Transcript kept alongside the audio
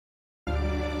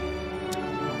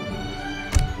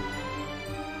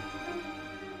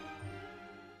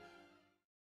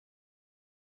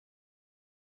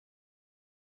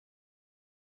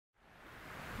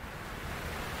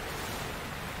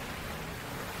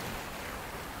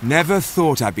Never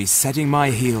thought I'd be setting my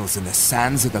heels in the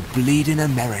sands of the bleeding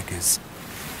Americas.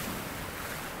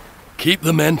 Keep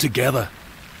the men together.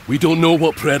 We don't know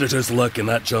what predators lurk in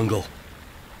that jungle.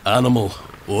 Animal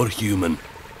or human.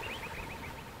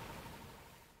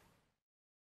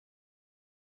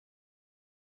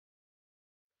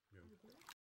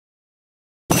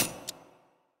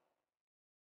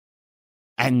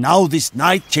 And now this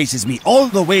knight chases me all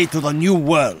the way to the New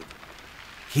World.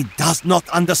 He does not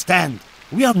understand.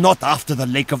 We are not after the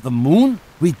Lake of the Moon.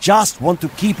 We just want to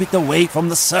keep it away from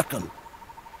the Circle.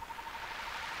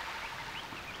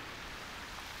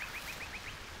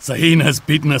 Sahin has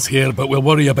beaten us here, but we'll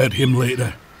worry about him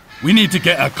later. We need to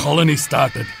get a colony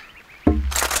started.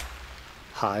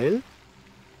 Heil.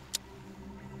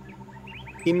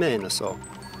 Imeneso.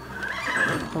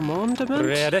 Commandment.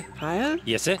 Ready. Heil.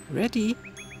 Yes, sir. Ready.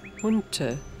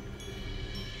 Hunter.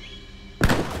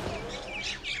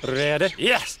 Ready.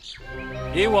 Yes.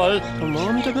 Ewol.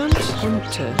 Commandment.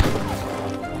 Hunter.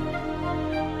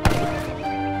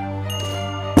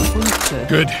 Hunter.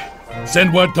 Good.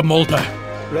 Send word to Malta.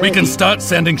 Ready. We can start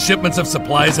sending shipments of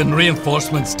supplies and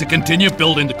reinforcements to continue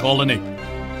building the colony.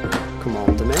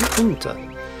 Commandement Hunter.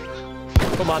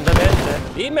 Commandamente.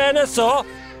 Imeneso.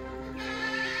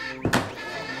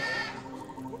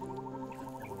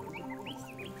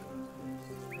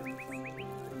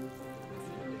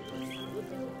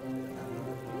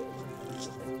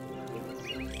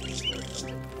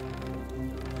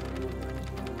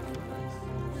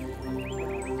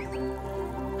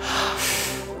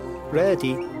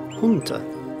 Ready. Hunter.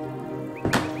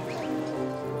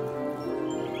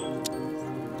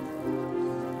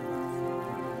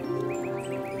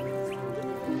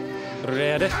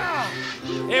 Ready.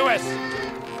 Ewes.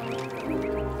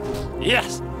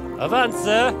 Yes. Avance,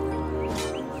 sir.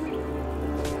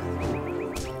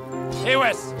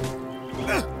 Ewes.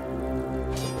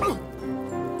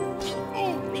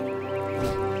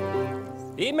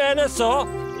 Imeneso.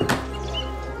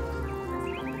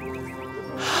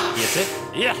 Yes, sir.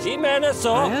 Yes.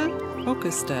 Imeneso. Heil.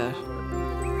 Augusta.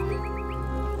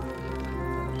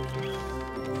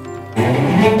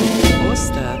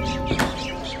 Oster.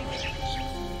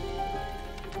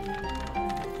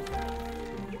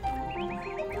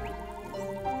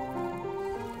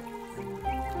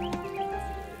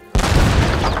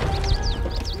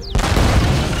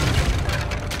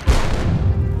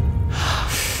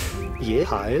 Je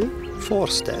Heil.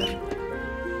 Forster.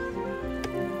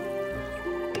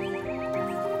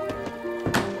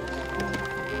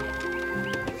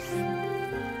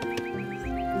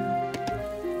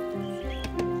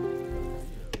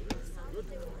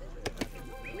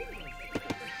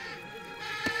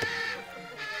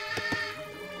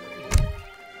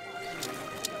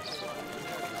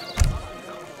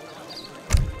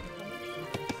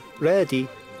 Ready.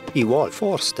 Ewol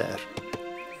Forster.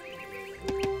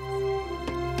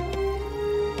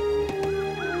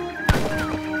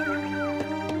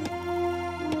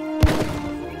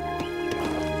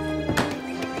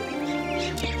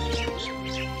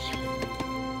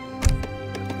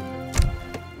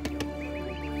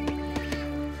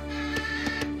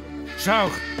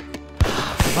 Schau.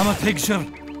 I'm a picture.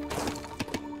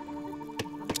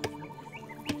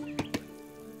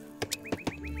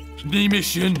 New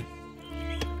mission.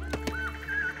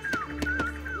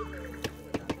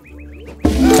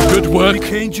 Good work.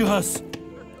 Us.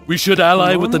 We should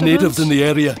ally with the natives in the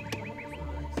area.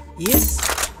 Yes.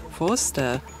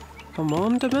 Forster.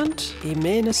 Commandment.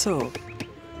 Imeneso.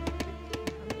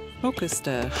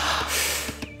 Augusta.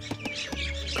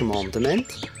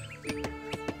 Commandement.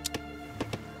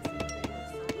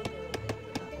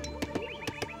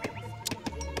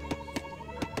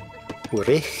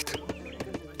 Recht.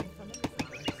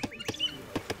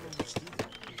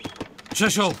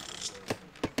 Shishel.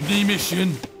 New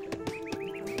mission.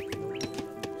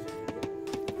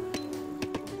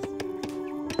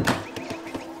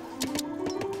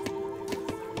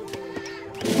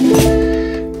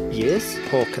 Yes.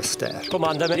 Hawkester.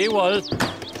 Commandament. Ewol.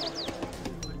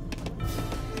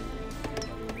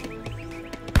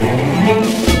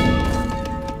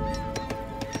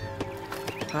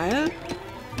 Heil.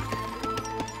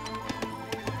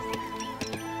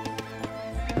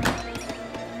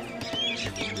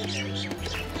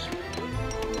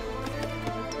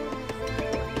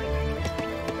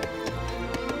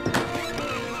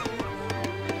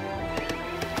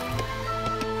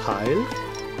 Heil.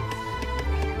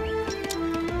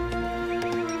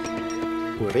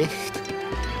 Recht.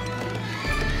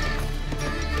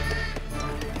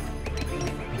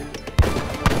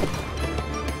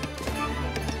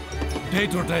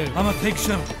 Dale, I'm a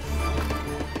picture.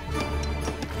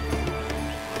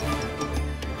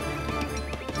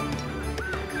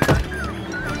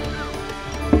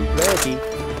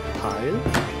 Heil.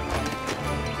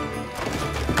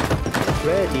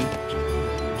 Ready.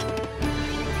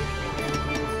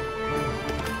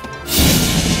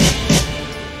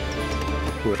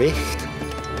 Recht.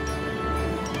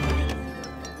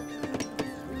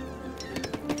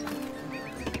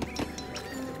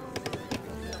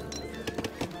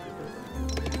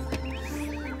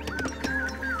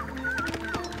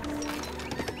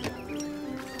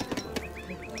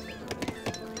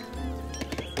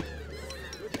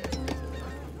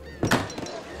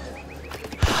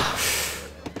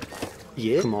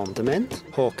 Je commandement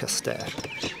Håkaster.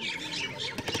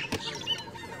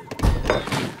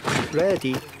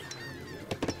 Ready.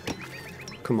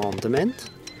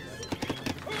 Commandement.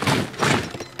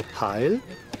 Heil.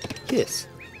 Yes.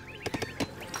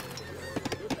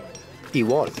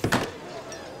 Igual.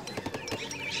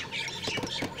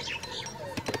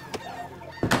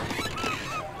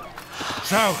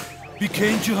 Schau, wie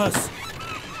kennt du das?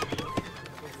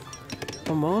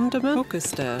 Commandement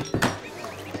Orchester.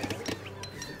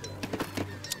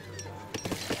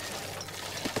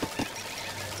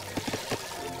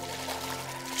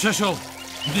 Cecil,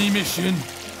 ny mission.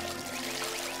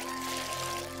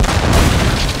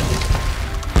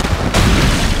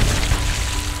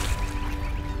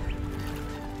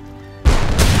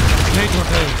 Later,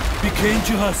 wie kennt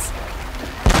du das?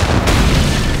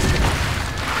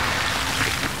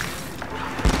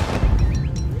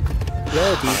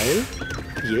 Ready. Heil.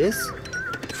 Yes.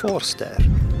 Forster.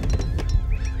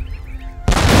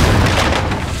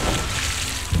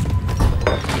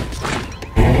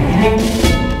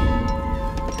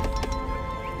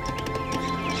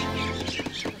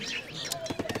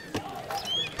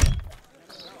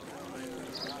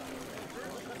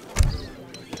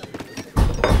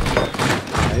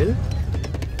 Heil.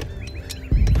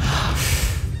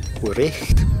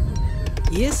 Recht.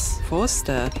 Yes,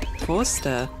 Forster.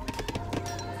 Forster.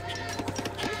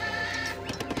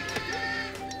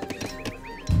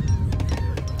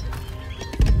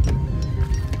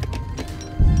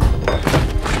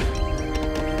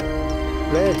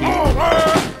 Ready.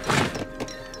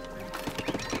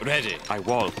 Ready. I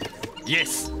wall.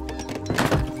 Yes.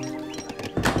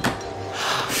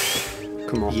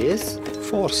 Come on. Yes.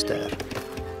 Forster.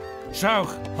 Schau,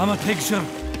 I'm a picture.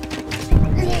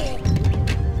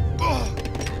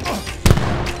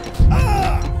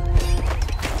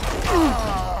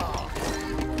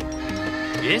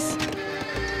 Yes.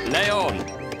 Lay on.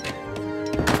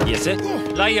 Yes, sir.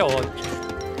 Lay on.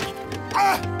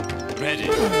 Ready. Ready.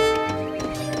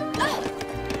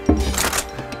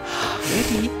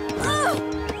 Ready.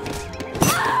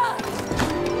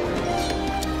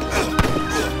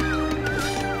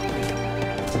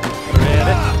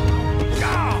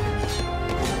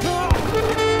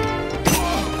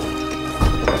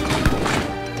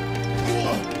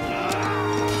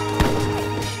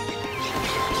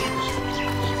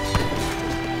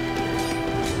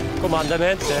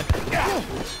 Comandamente.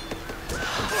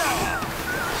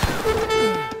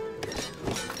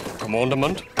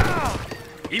 Commandment.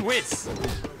 He wits.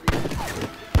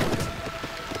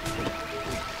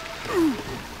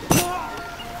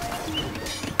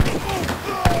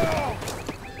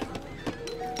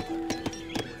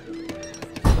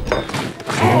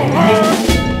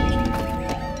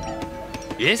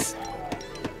 Yes.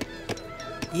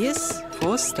 Yes,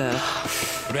 Forster.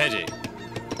 Ready.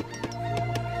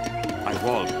 I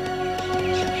wall.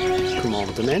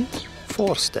 Commandement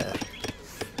Forster.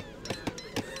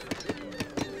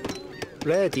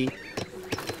 Ready.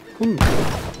 Hunter.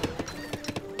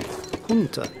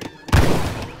 Hunter.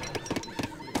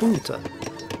 Hunter.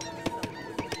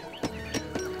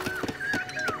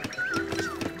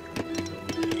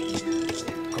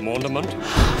 Commandment.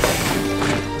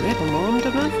 Red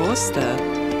Commandement Forster.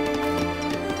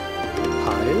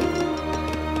 Heil.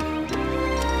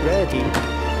 Ready.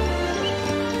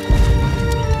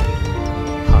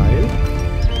 Heil.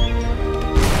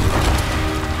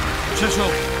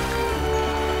 Cecil,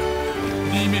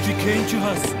 ny wie kennt du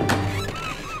das?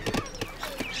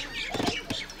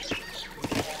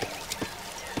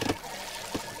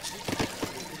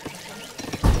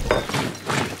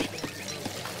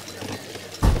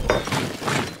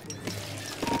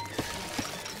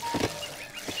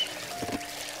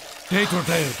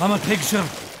 Dale, I'm a picture.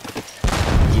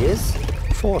 Yes.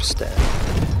 Forster.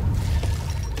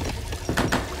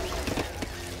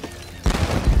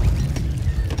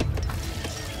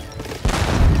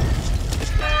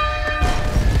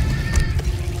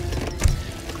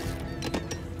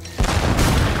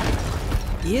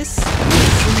 Yes.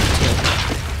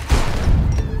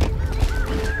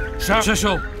 Schau,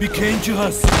 Cecil, wie kennt du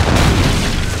das?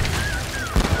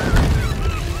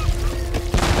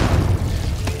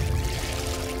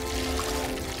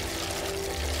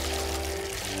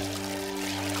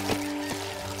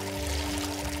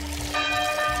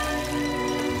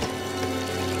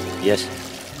 Yes.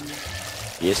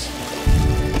 Yes.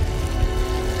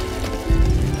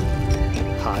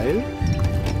 Heil.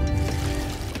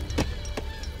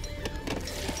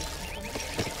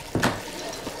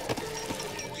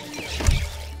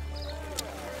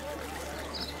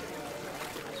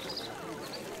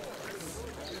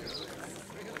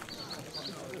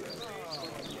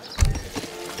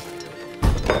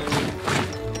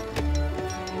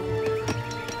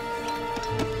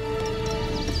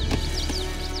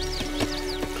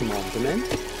 Commandement.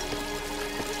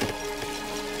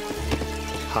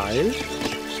 Heil.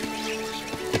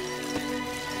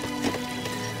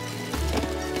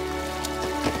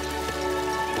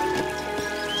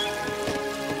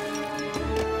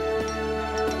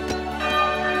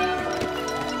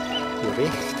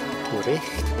 Recht,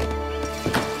 recht.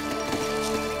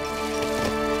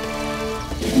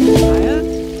 Heil.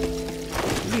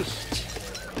 Licht.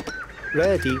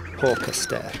 Ready,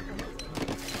 Orchester.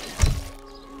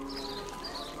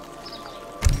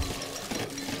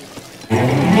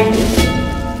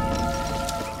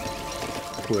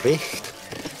 Recht.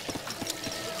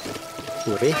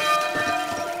 Recht.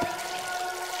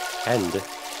 And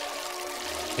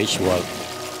visual.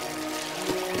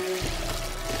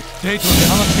 Date on the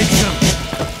other picture.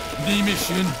 The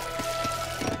mission.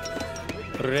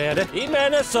 Ready.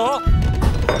 Imene så.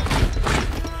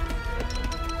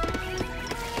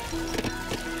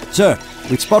 Sir,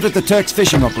 we've spotted the Turks'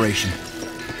 fishing operation.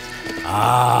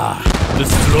 Ah,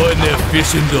 destroying their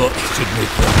fishing docks should make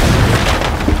them.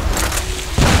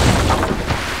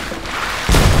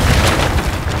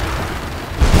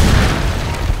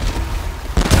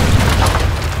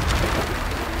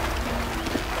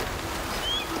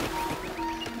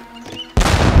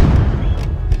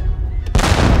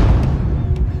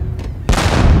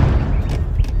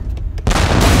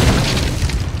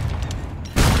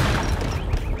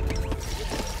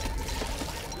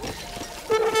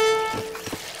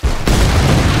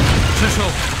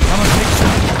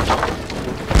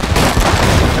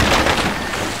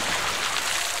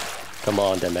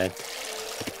 Commander, man.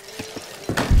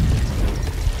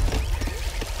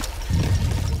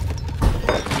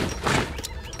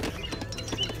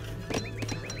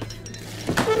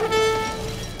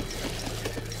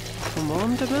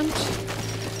 Commandment.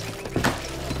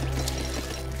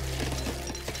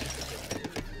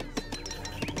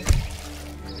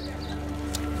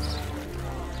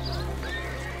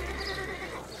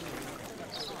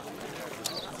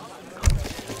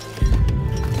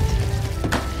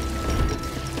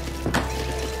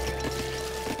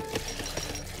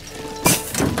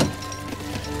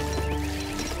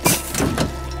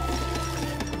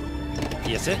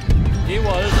 Yes, sir. He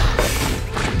was.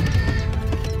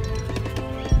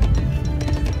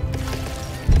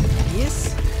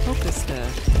 Yes, Orchester.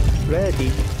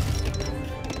 Ready.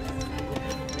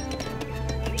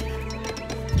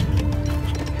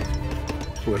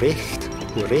 Recht,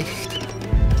 recht.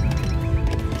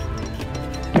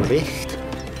 Recht,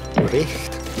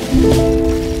 recht.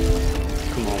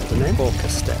 Commandement.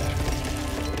 Orchester.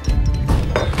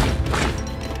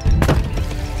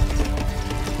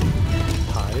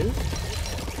 Heil.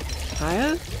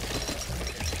 Heil.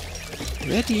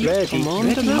 Ready. Ready.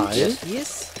 Commandment. Heil.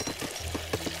 Yes.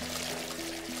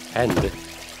 Hand.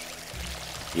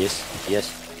 Yes, yes,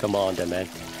 Commander, man.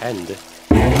 Hand.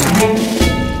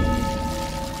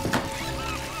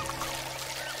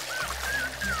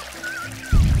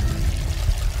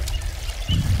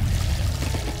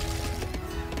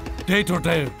 Date or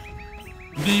day.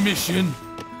 The mission.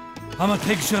 I'm a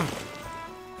picture.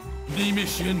 The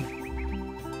mission.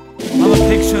 I'm a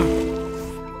picture.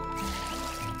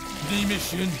 The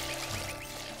mission.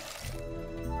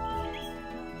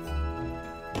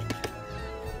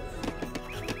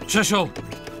 Cecil.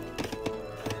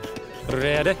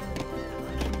 Ready.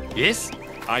 Yes,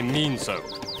 I mean so.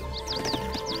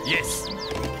 Yes.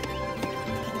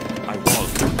 I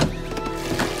was.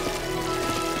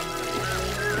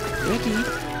 Ready.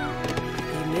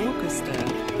 Amen. Orchester.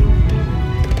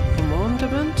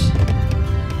 Commandment.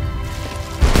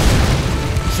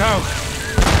 Shout.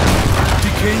 He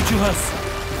came to us.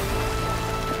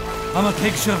 I'm a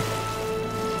picture.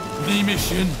 The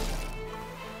mission.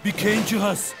 He came to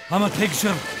us. I'm a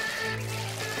picture.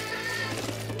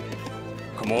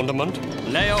 Commandment.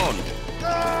 Lay on.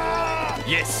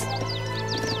 Yes.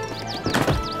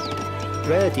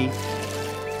 Ready.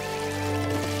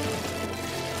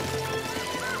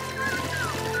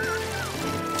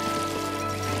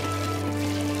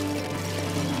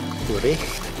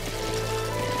 Recht.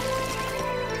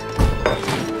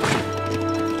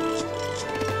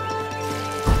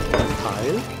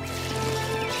 Heil.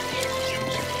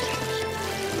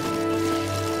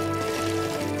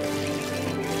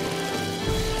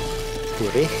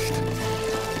 Recht.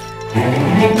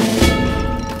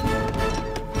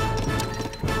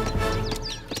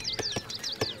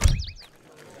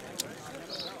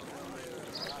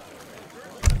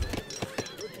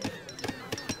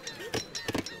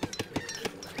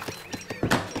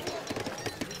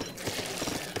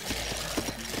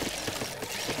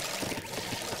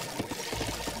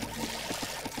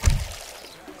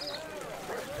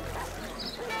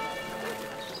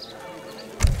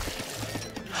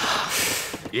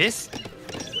 Yes?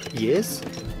 Yes.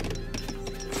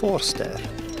 Forster.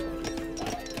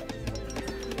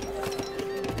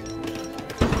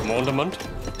 Commandment?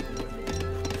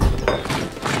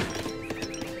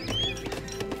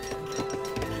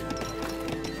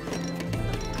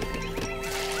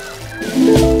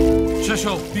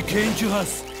 Shasho, be kind to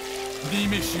us. The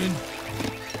mission.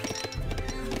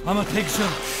 I'm a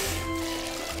picture.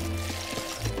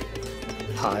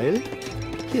 Heil.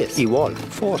 Yes. I wall.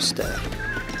 Forster.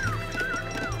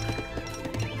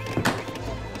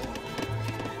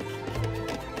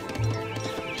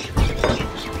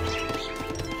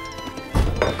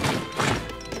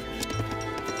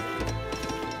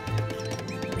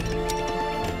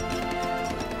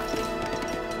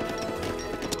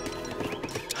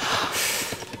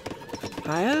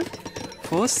 Heil?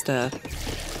 Forster.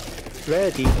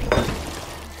 Ready.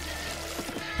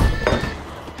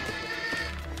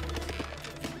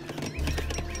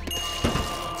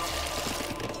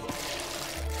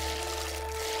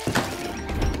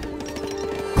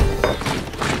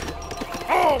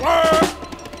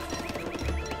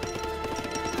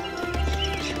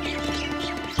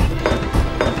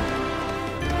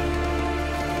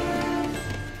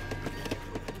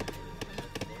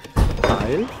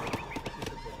 Heil.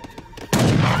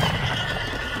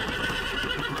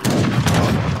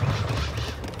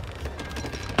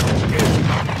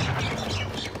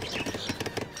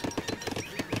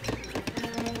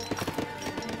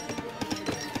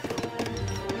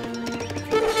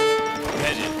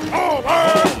 Ready.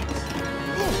 Arms!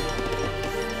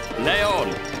 Lay on!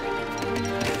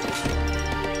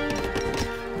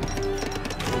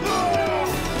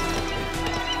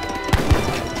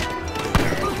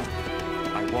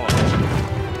 I was.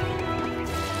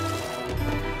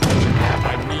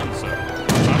 I mean so.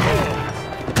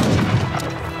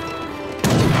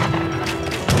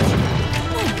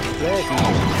 Ready.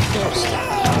 Forster.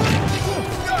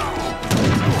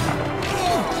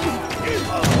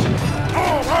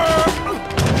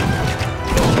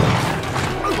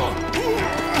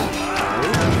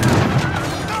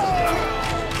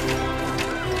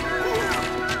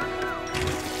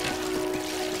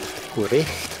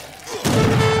 Recht.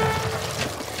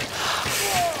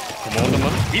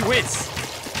 Commandment? He whiz!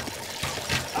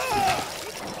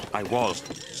 I was.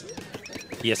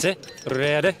 Yes, sir.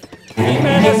 Ready.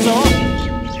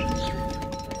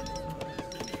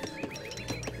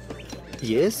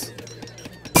 Yes.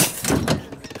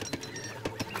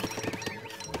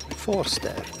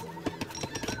 Forster.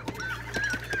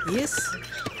 Yes.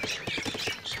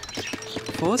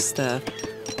 Forster.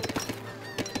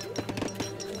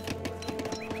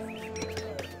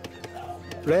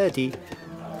 Ready.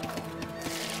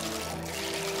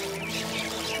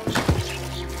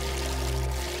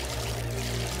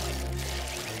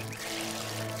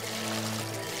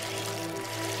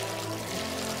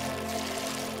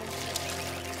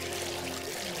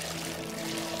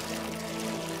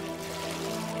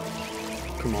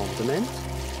 Commandment.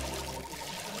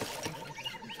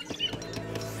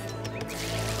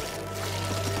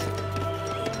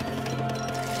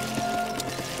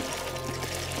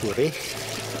 Recht.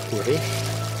 Recht.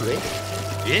 Recht.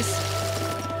 Yes?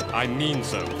 I mean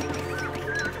so.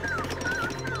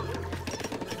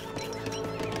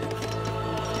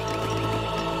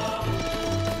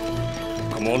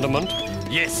 Commandment?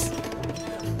 Yes.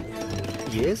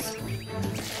 Yes.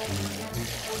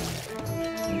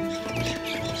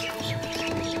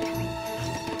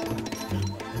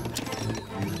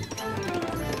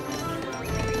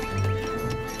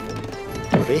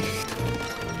 Recht.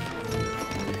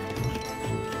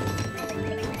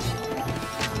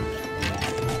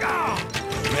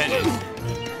 Ready.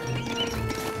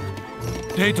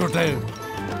 Date or down.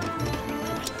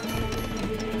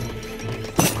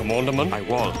 Commandment? I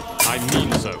was. I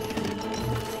mean so.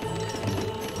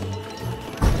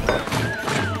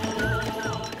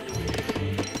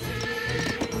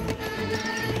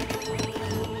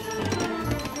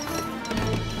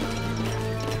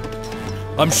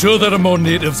 I'm sure there are more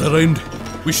natives around.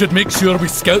 We should make sure we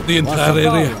scout the entire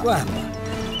area.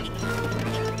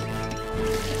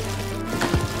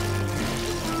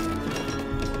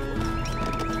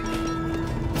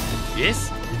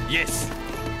 Yes? Yes.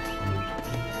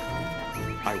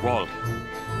 I wall.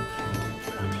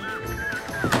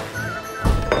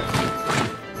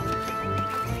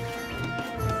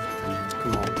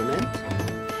 Commandment.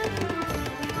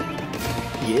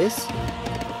 Yes.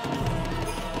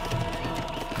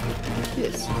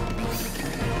 Yes.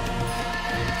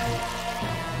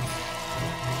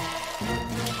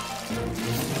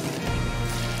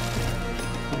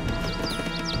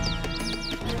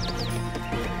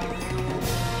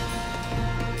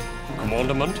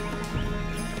 Commandment.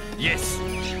 Yes.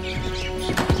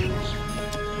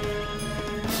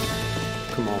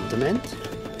 Commandment.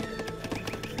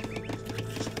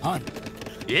 On.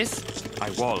 Yes. I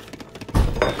wall.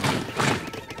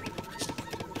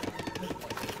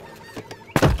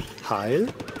 Heil.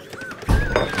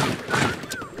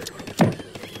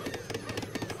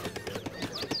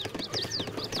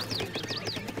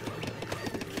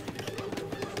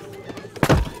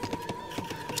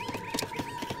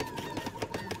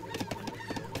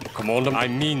 Commander, I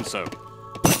mean so.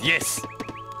 Yes.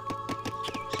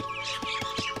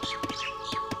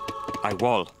 I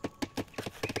wall.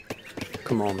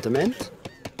 Commandment.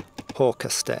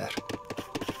 Håkaster.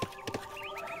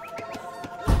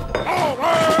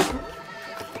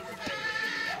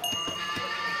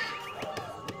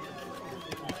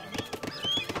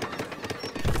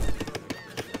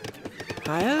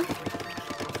 Heil?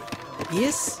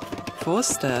 Yes.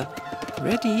 Forster.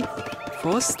 Ready.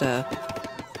 Forster.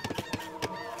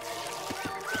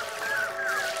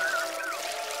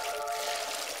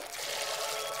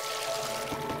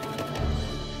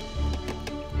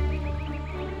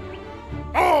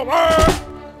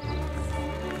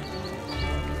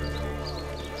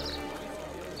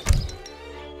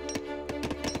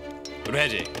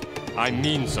 Ready. I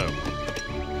mean so.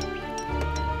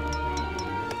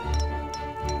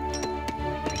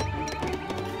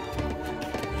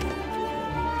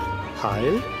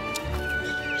 Heil.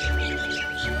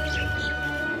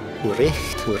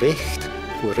 Recht, recht,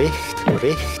 recht,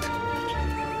 recht.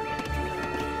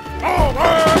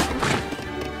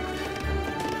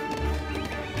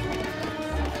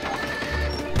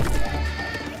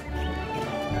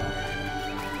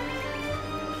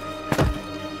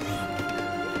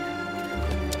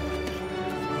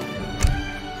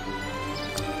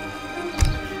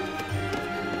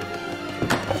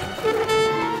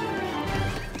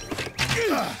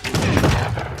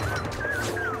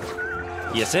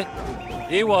 Yes, sir.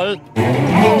 I wall.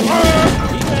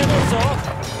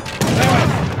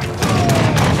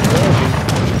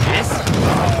 Yes.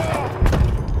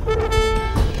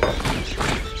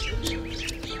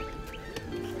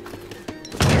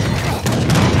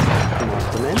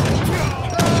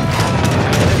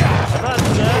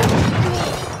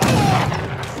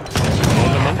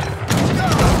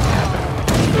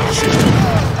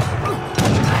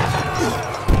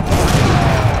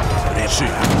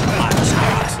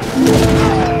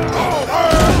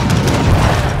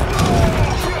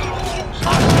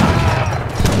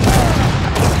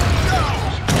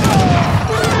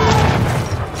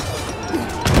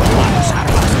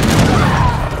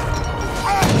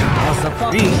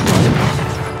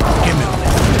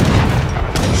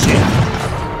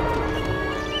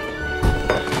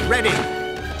 Ready.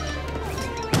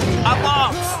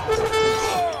 Up.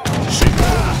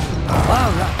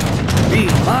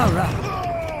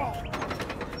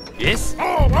 Yes.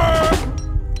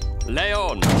 Lay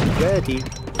on. Ready.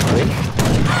 Recht.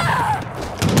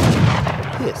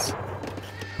 Yes.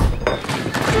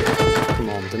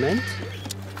 Commandment.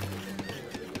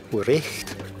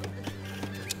 Recht.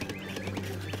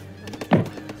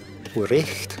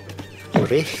 Recht.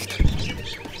 Recht.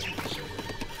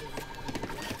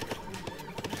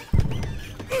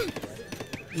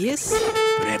 Yes.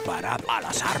 Preparad a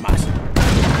las armas.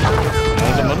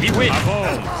 Commandment. Be with.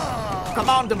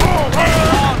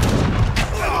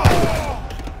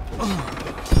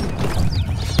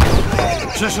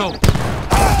 Cecil!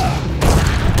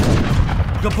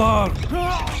 Gabar!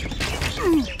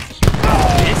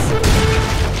 Yes.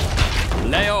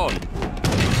 Lay on.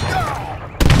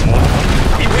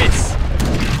 Be with.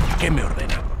 ¿Qué me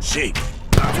ordena? Sí.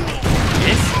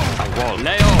 Yes. I wall.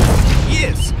 Lay on.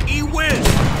 Yes, he will.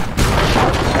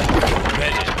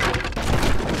 Ready.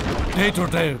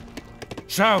 Peter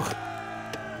Sjouch!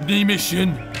 Die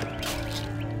mission!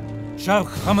 Sjouch,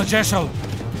 ga maar Jessel!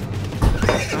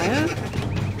 Heil?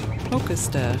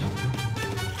 Orchester.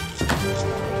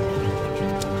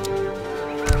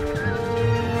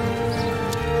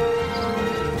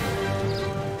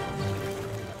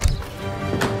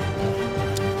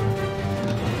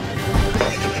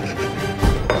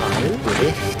 Heil.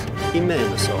 Recht.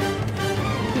 Immenso.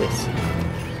 Yes.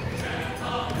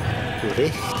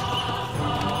 Recht.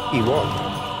 Igual.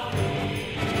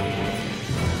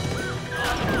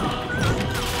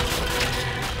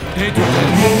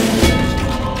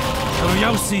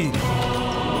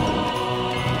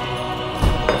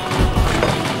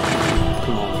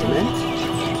 Commandment.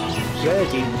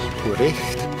 Ready.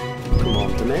 Bericht.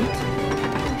 Commandment.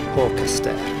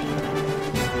 Orchester.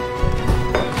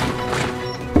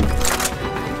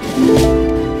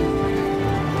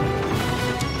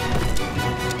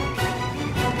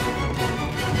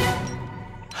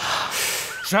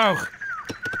 Schauch!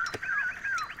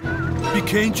 Wie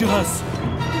kennt you us?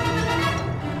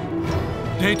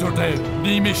 Date or day,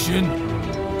 the mission.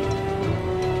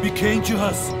 Wie kennt you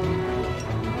us?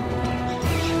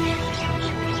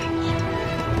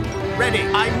 Ready,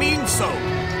 I mean so.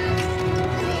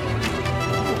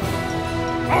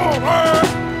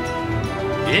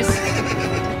 Yes,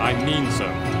 I mean so.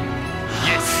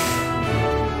 Yes.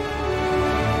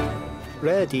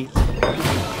 Ready.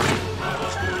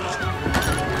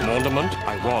 Commandment,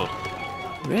 I will.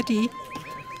 Ready.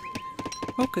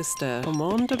 Orchester.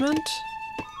 Commandment.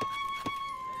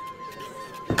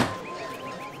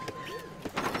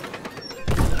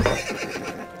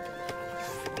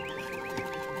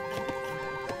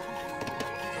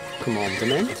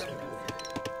 Commandment.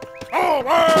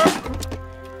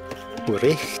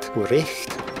 Bericht. Bericht.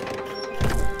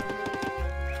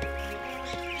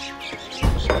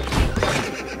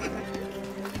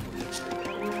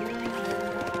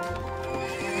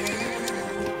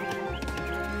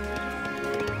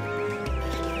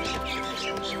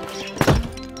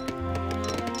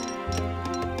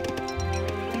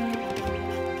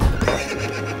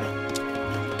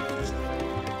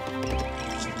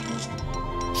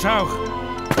 Schauch!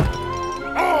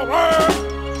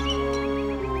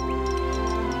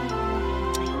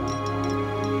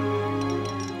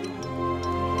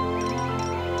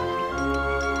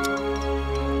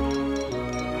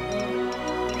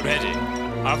 Ready.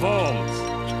 Avance.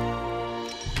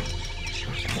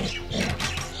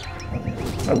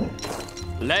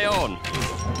 Lay on.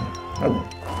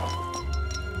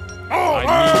 I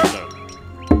mean so.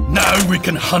 Now we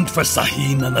can hunt for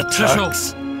Sahin and the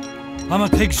Turks. I'm a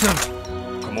picture.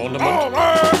 Commandment,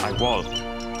 I will.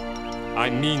 I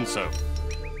mean so.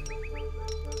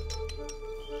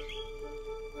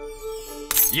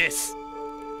 Yes.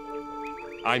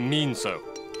 I mean so.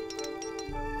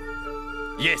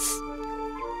 Yes.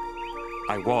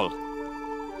 I will.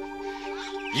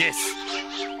 Yes.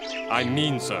 I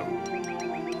mean so.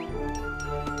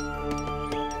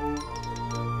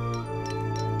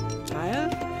 Teil.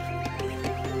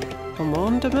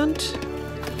 Commandment.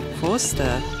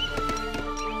 Forster.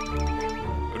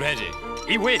 Ready.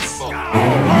 Iwis.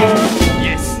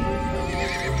 Yes.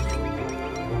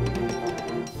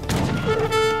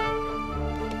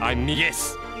 I mean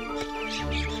yes.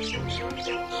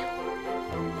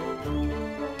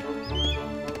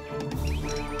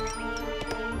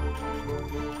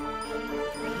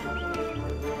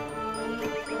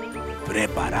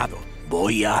 Preparado.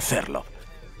 Voy a hacerlo.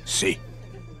 Sí.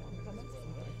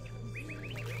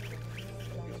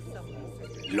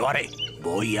 Lo haré.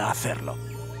 Voy a hacerlo.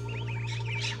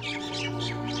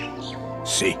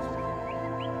 Sí.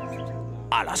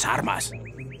 A las armas.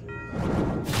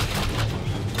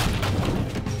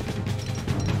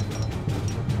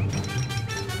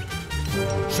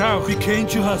 Schau, wie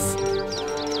kennt you us?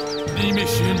 Die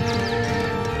Mission.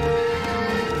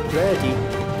 Ready.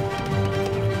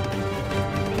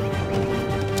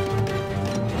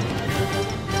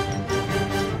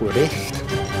 Bericht.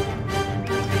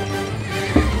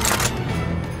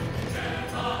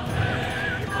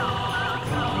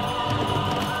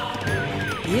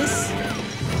 Yes.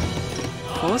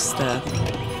 Forster.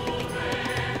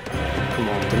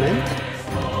 Commandment.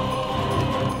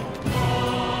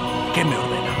 ¿Qué me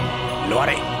ordena? Lo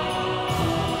haré.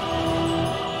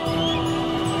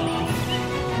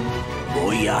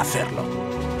 Voy a hacerlo.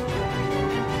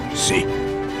 Sí.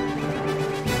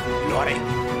 Lo haré.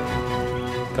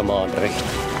 Command recht.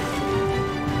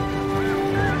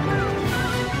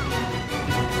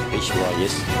 Ich war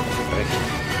jetzt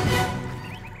recht.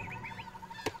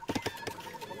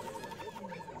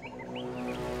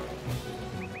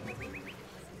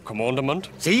 Commandment,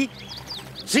 See?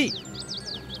 See?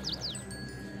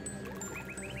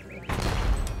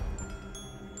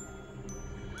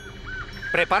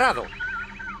 Preparado.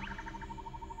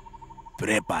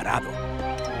 Preparado.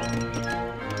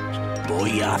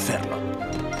 Voy a hacerlo.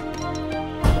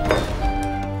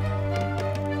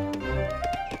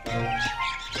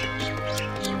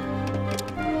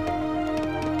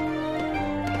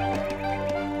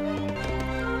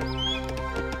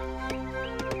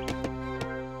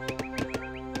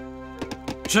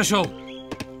 Przyszł.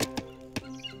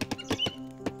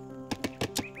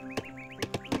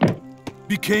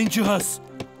 Bekanntjes.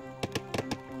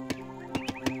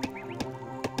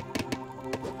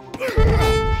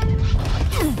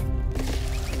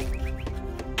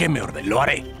 ¿Qué me ordena? Lo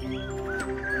haré.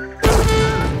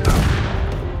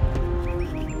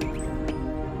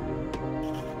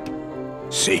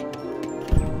 Sí.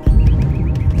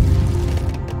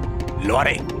 Lo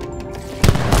haré.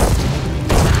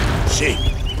 Sí.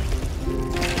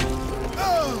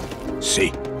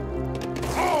 Sí.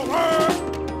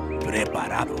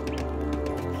 Preparado.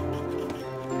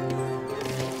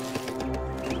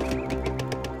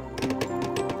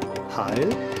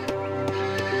 Heil.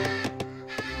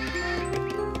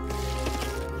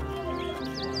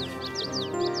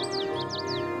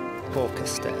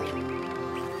 Orchester.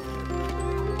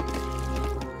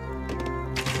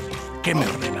 ¿Qué me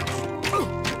ordena?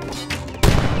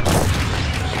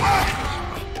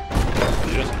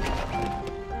 Yes.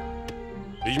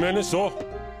 Ich meine so.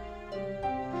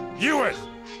 US.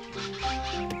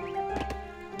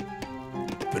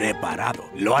 Preparado.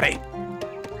 Lo haré.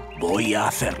 Voy a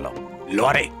hacerlo. Lo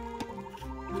haré.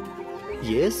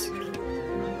 Yes.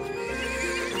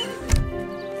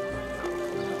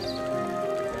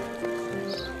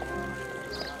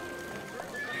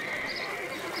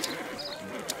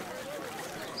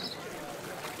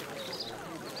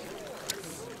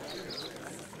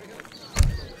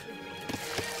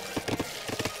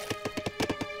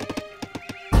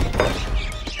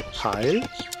 Heil.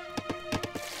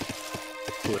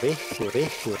 Ure, ure,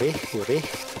 ure, ure.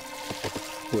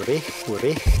 Ure,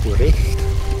 ure, ure.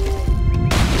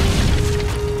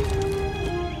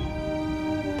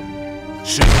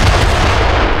 Sí.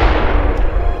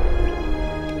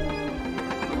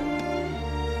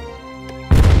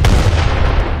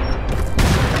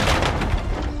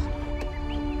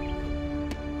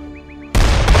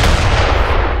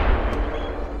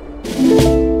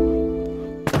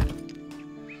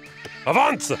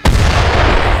 Avanza!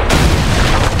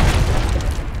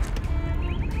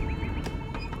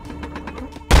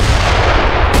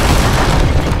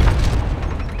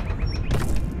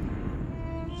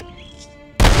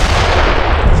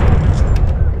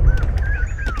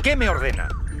 ¿Qué me ordena?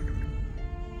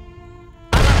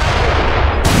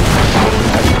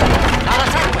 ¡A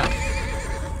las armas!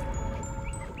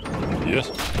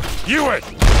 Yes. US.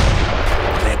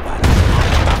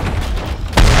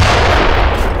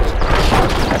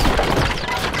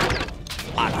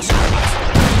 A las armas.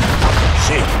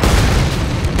 Sí.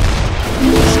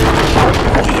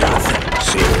 Voy a hacer.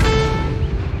 Sí.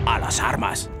 A las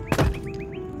armas.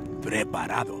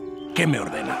 Preparado. ¿Qué me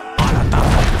ordena? Al ataque.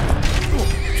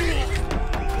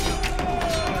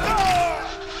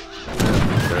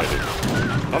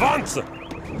 Avanza!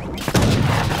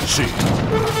 Sí.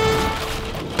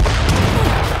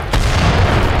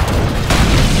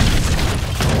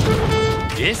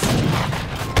 Yes.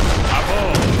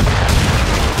 Abort!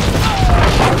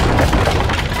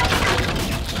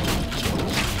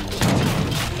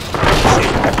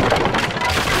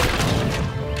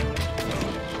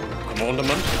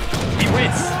 Commandment.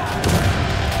 US.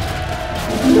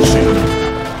 Sí.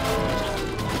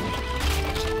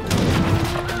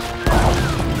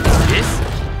 Yes.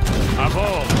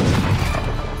 Abort!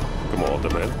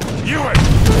 Commandment. US.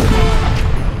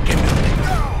 ¿Qué me ordena?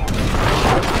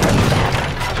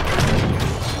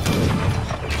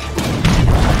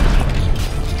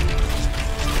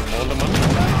 Commandment.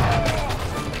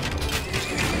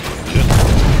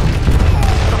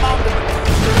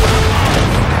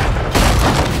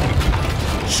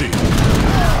 Sí.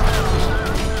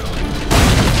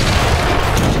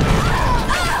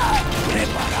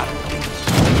 Preparado.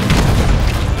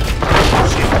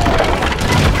 Sí.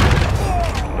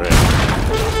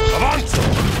 Avanza!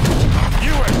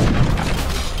 US.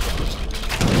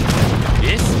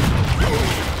 Yes.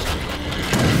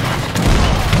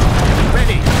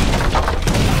 Ready.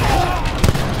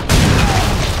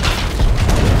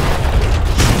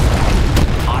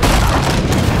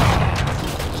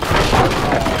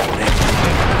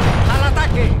 ¡Al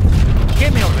ataque! ¿Qué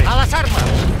me ordena? ¡A las armas!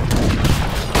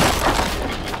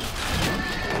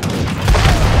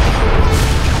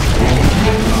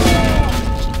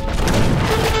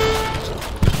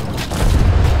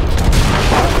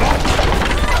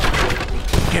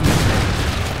 ¿Qué me ordena?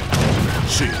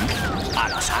 Sí. A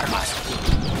las armas.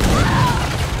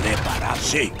 Preparado.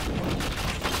 Sí.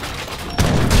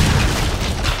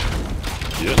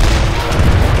 Yes.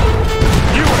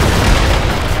 US.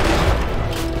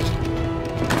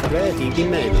 Ready di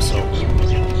mezzo.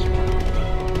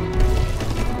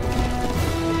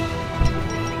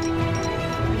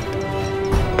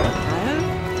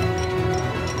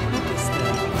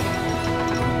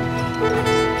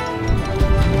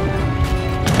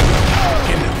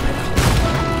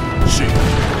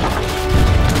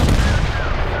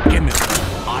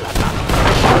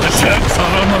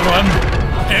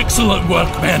 Excellent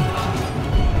work, men.